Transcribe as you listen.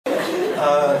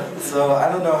So I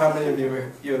don't know how many of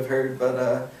you have heard,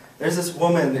 but there's this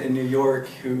woman in New York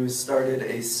who started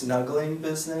a snuggling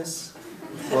business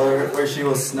where she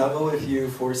will snuggle with you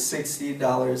for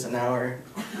 $60 an hour.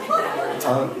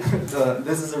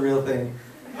 This is a real thing.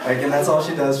 And that's all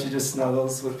she does. She just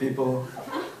snuggles with people.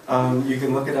 You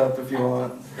can look it up if you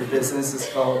want. Her business is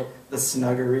called the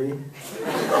Snuggery.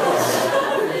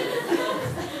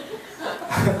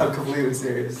 I'm completely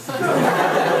serious. You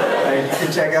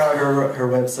can check out her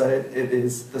website. It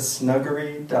is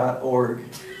thesnuggery.org.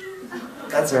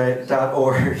 That's right,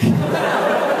 .org.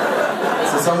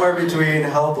 So somewhere between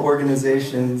health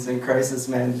organizations and crisis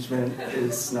management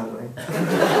is snuggling.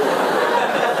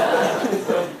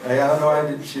 I don't know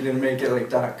why she didn't make it like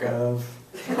 .gov.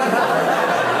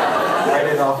 Write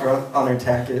it off on her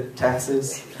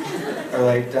taxes. Or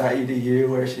like .edu,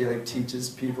 where she like teaches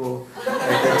people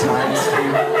like their times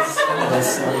tables while they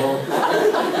snuggle.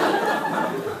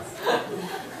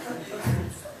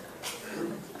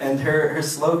 And her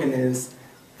slogan is,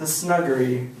 "The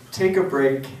Snuggery, take a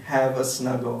break, have a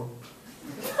snuggle."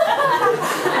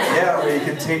 Yeah, or you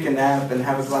could take a nap and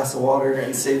have a glass of water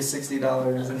and save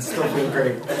 $60 and still feel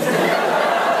great.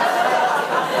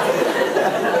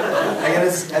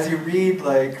 As you read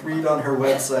on her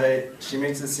website, she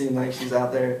makes it seem like she's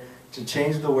out there to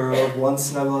change the world one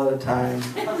snuggle at a time.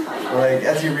 Like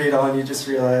as you read on, you just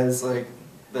realize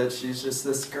that she's just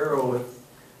this girl with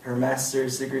her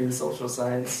master's degree in social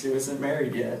science who isn't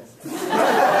married yet.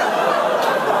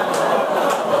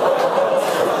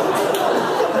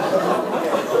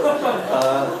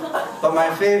 But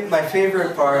my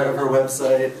favorite part of her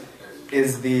website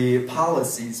is the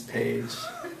policies page.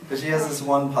 But she has this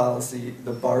one policy,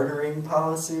 the bartering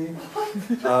policy.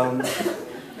 And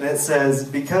it says,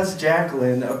 because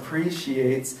Jacqueline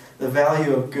appreciates the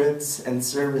value of goods and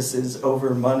services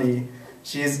over money,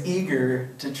 she is eager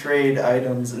to trade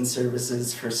items and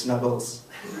services for snuggles.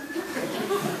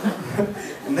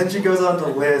 And then she goes on to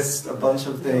list a bunch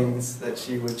of things that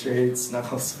she would trade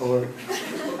snuggles for.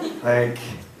 Like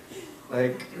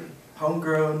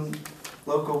homegrown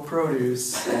local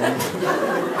produce, and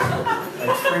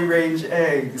free-range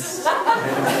eggs.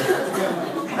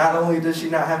 And not only does she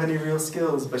not have any real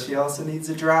skills, but she also needs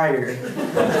a dryer.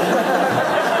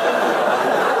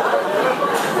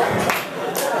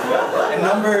 And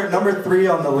number 3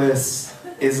 on the list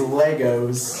is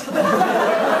Legos.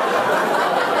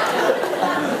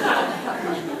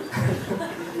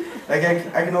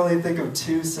 I can only think of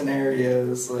 2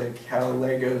 scenarios how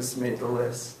Legos made the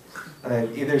list.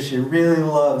 Either she really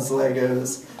loves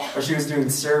Legos, or she was doing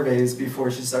surveys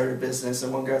before she started a business,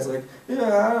 and one guy's like,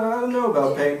 yeah, I don't know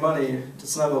about paying money to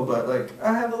snuggle, but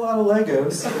I have a lot of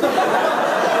Legos.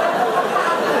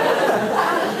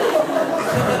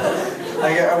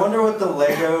 I wonder what the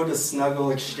Lego to snuggle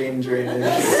exchange rate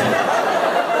is.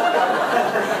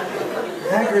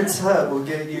 Hagrid's Hut will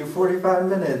get you 45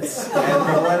 minutes, and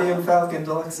the Millennium Falcon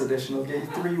Deluxe Edition will get you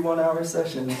 3 one-hour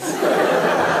sessions.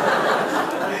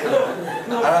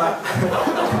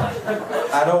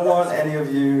 I don't want any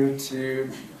of you to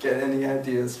get any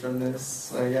ideas from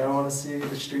this. I don't want to see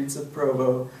the streets of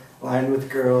Provo lined with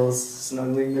girls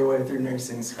snuggling their way through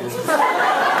nursing school.